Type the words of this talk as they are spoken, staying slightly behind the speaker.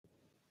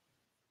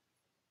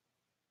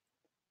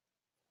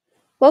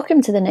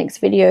Welcome to the next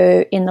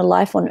video in the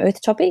Life on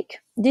Earth topic.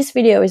 This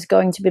video is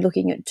going to be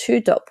looking at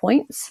 2 dot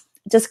points,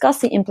 discuss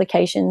the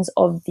implications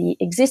of the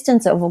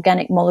existence of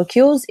organic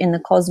molecules in the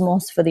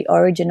cosmos for the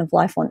origin of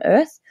life on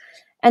Earth,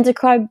 and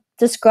describe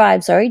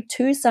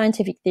 2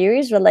 scientific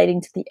theories relating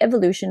to the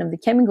evolution of the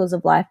chemicals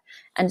of life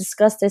and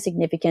discuss their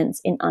significance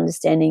in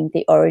understanding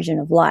the origin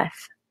of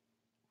life.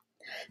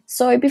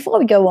 So before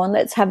we go on,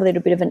 let's have a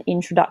little bit of an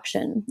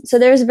introduction. So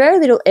there is very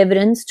little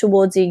evidence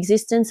towards the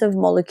existence of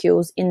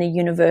molecules in the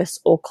universe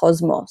or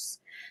cosmos.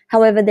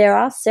 However, there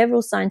are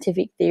several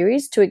scientific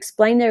theories to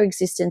explain their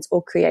existence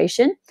or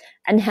creation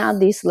and how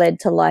this led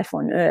to life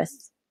on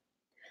Earth.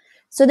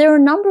 So there are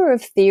a number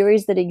of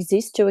theories that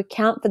exist to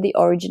account for the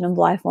origin of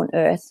life on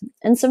Earth,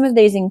 and some of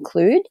these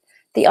include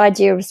the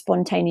idea of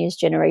spontaneous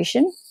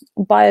generation,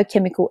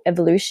 biochemical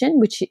evolution,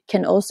 which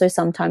can also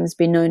sometimes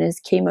be known as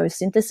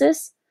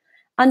chemosynthesis,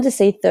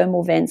 undersea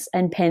thermal vents,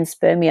 and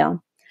panspermia.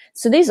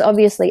 So these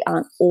obviously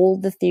aren't all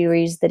the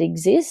theories that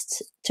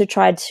exist to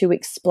try to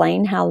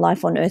explain how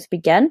life on Earth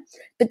began,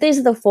 but these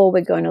are the 4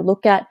 we're going to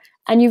look at,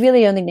 and you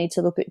really only need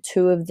to look at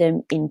 2 of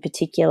them in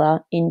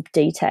particular in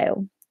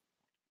detail.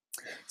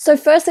 So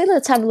firstly,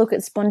 let's have a look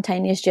at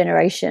spontaneous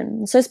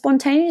generation. So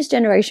spontaneous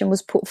generation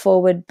was put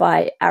forward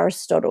by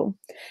Aristotle,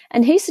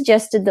 and he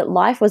suggested that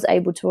life was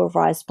able to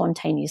arise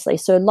spontaneously.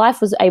 So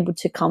life was able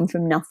to come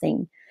from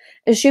nothing,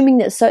 assuming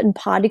that certain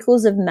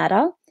particles of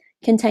matter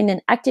contained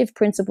an active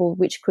principle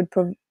which could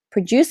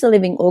produce a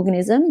living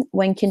organism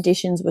when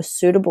conditions were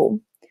suitable.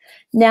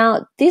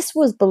 Now, this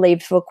was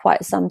believed for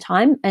quite some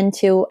time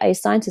until a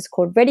scientist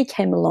called Reddy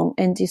came along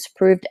and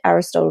disproved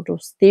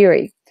Aristotle's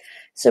theory.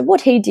 So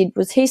what he did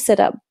was he set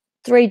up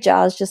 3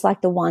 jars, just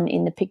like the one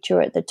in the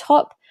picture at the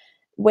top,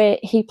 where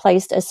he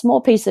placed a small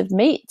piece of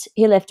meat.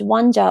 He left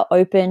one jar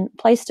open,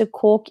 placed a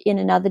cork in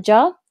another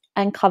jar,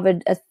 and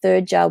covered a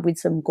 3rd jar with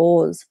some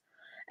gauze.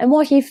 And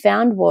what he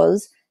found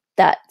was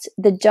that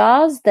the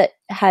jars that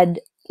had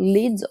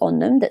lids on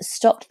them that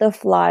stopped the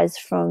flies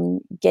from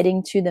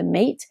getting to the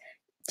meat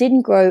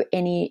didn't grow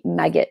any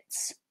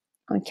maggots.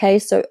 Okay,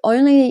 so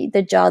only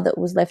the jar that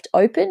was left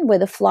open, where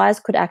the flies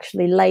could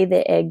actually lay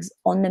their eggs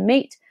on the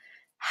meat,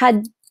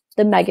 had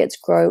the maggots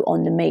grow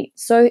on the meat.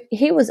 So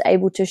he was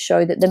able to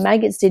show that the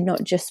maggots did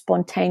not just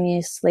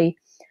spontaneously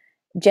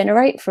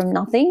generate from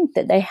nothing,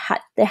 that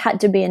there had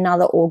to be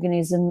another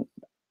organism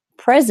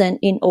present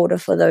in order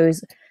for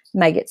those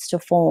maggots to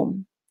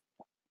form.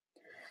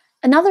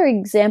 Another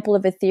example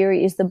of a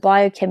theory is the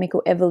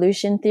biochemical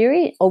evolution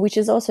theory, or which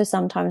is also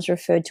sometimes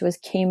referred to as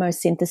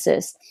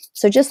chemosynthesis.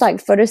 So just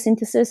like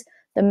photosynthesis,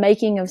 the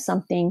making of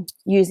something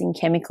using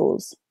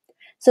chemicals.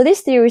 So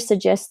this theory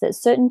suggests that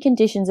certain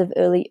conditions of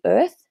early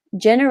Earth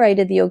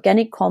generated the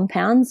organic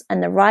compounds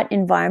and the right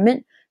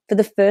environment for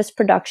the first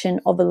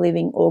production of a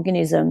living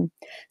organism.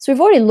 So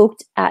we've already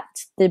looked at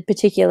the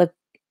particular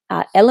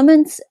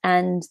elements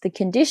and the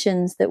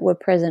conditions that were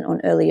present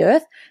on early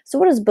Earth. So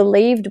what is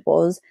believed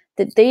was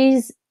that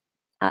these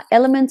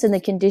elements and the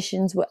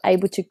conditions were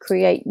able to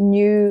create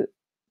new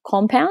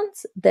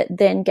compounds that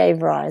then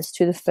gave rise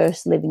to the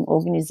first living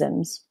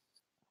organisms.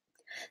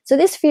 So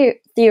this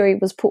theory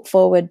was put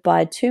forward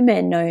by 2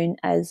 men known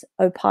as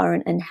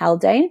Oparin and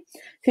Haldane,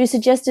 who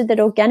suggested that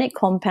organic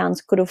compounds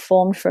could have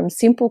formed from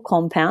simple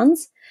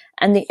compounds,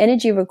 and the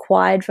energy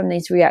required from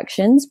these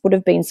reactions would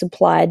have been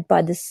supplied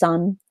by the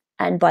sun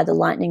and by the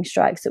lightning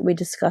strikes that we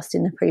discussed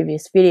in the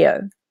previous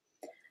video.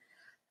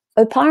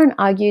 Oparin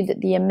argued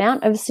that the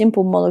amount of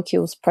simple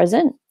molecules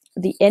present,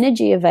 the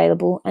energy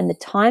available, and the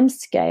time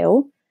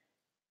scale,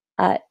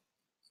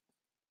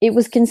 it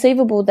was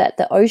conceivable that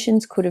the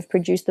oceans could have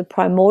produced the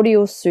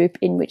primordial soup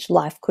in which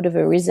life could have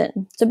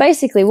arisen. So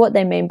basically what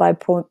they mean by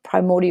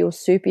primordial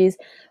soup is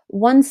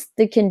once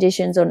the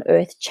conditions on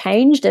Earth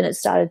changed and it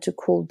started to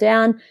cool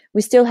down,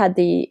 we still had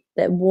the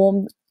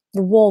warm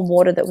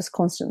water that was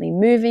constantly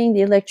moving,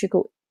 the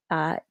electrical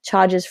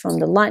charges from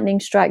the lightning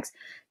strikes.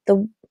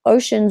 The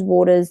ocean's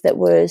waters that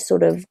were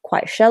sort of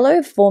quite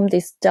shallow formed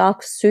this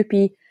dark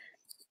soupy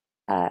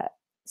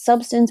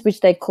substance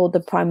which they called the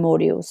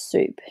primordial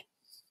soup.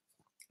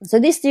 So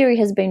this theory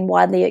has been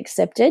widely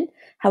accepted.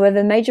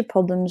 However, major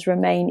problems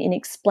remain in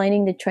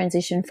explaining the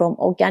transition from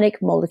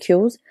organic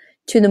molecules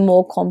to the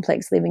more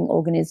complex living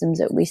organisms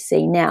that we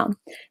see now.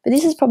 But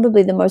this is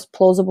probably the most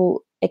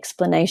plausible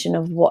explanation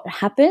of what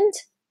happened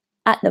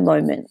at the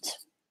moment.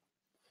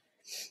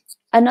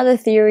 Another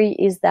theory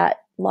is that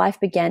life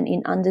began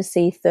in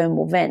undersea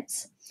thermal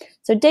vents.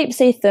 So deep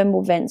sea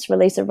thermal vents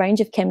release a range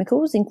of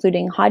chemicals,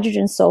 including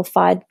hydrogen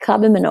sulfide,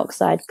 carbon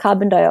monoxide,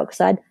 carbon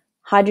dioxide,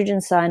 hydrogen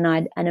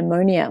cyanide, and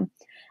ammonia.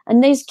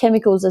 And these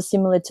chemicals are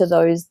similar to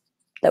those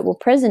that were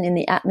present in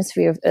the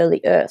atmosphere of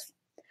early Earth.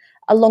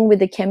 Along with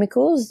the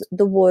chemicals,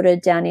 the water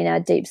down in our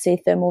deep sea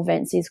thermal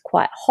vents is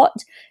quite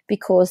hot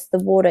because the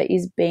water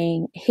is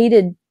being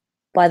heated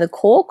by the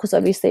core, because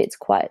obviously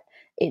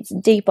it's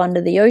deep under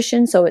the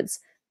ocean, so it's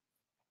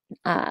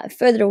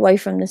further away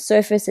from the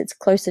surface, it's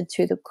closer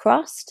to the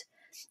crust,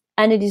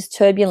 and it is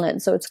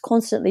turbulent, so it's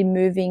constantly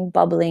moving,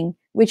 bubbling,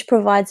 which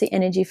provides the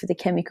energy for the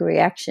chemical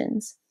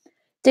reactions.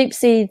 Deep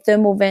sea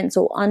thermal vents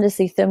or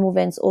undersea thermal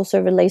vents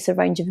also release a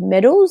range of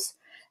metals,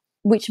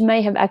 which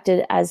may have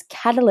acted as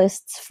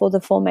catalysts for the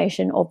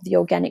formation of the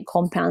organic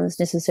compounds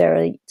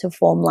necessary to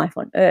form life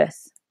on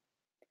Earth.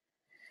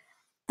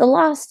 The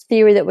last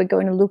theory that we're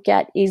going to look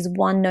at is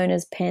one known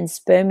as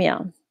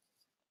Panspermia.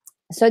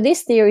 So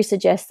this theory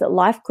suggests that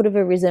life could have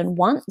arisen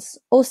once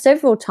or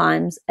several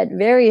times at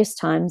various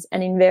times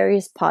and in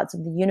various parts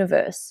of the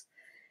universe.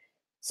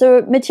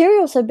 So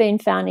materials have been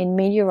found in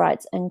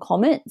meteorites and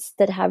comets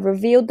that have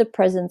revealed the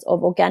presence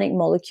of organic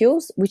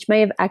molecules which may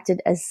have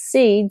acted as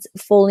seeds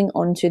falling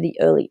onto the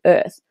early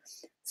Earth.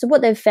 So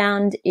what they've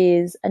found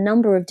is a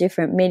number of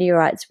different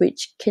meteorites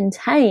which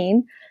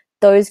contain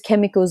those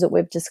chemicals that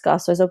we've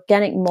discussed, those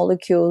organic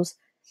molecules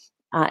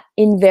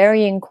in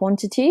varying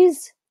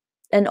quantities.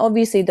 And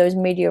obviously those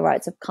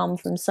meteorites have come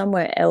from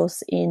somewhere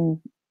else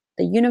in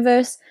the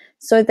universe.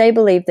 So they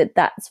believe that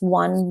that's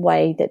one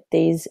way that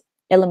these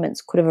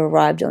elements could have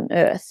arrived on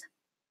Earth.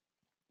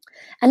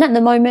 And at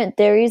the moment,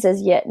 there is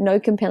as yet no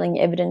compelling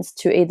evidence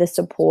to either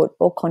support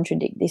or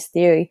contradict this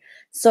theory.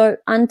 So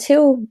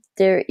until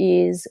there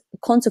is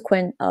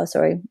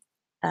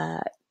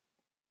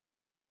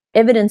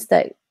evidence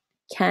that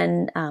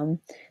can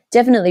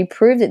definitely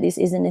prove that this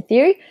isn't a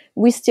theory,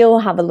 we still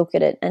have a look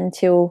at it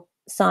until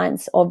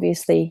science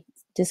obviously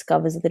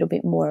discovers a little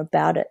bit more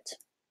about it.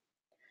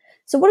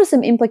 So what are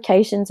some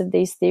implications of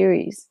these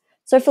theories?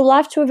 So for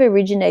life to have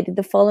originated,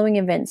 the following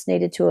events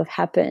needed to have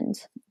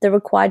happened. The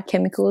required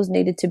chemicals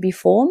needed to be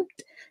formed.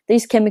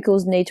 These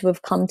chemicals need to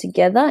have come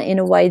together in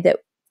a way that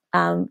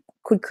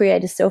could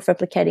create a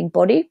self-replicating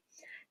body.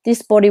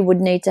 This body would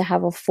need to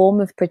have a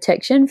form of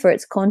protection for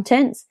its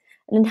contents,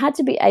 and it had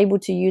to be able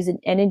to use an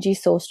energy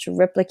source to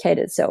replicate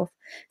itself.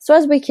 So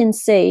as we can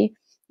see,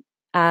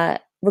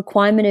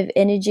 requirement of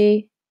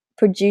energy,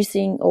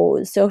 producing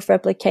or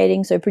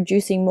self-replicating, so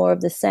producing more of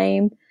the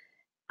same,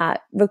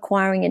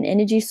 requiring an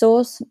energy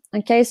source.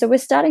 Okay, so we're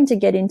starting to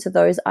get into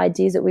those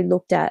ideas that we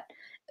looked at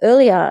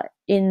earlier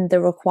in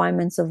the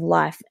requirements of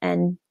life,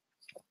 and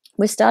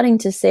we're starting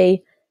to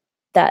see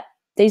that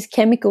these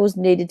chemicals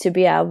needed to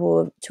be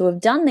able to have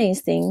done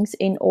these things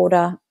in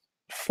order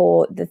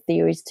for the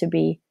theories to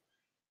be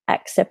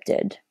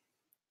accepted.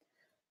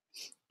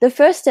 The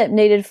first step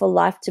needed for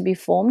life to be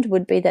formed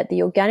would be that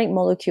the organic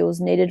molecules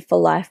needed for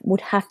life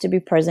would have to be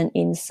present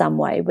in some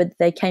way, whether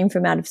they came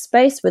from out of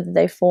space, whether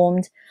they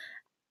formed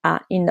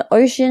in the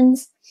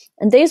oceans.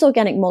 And these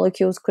organic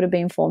molecules could have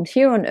been formed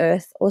here on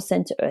Earth or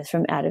sent to Earth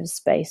from out of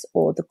space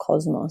or the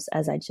cosmos,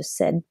 as I just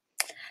said.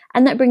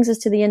 And that brings us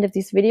to the end of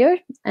this video,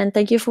 and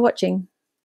thank you for watching.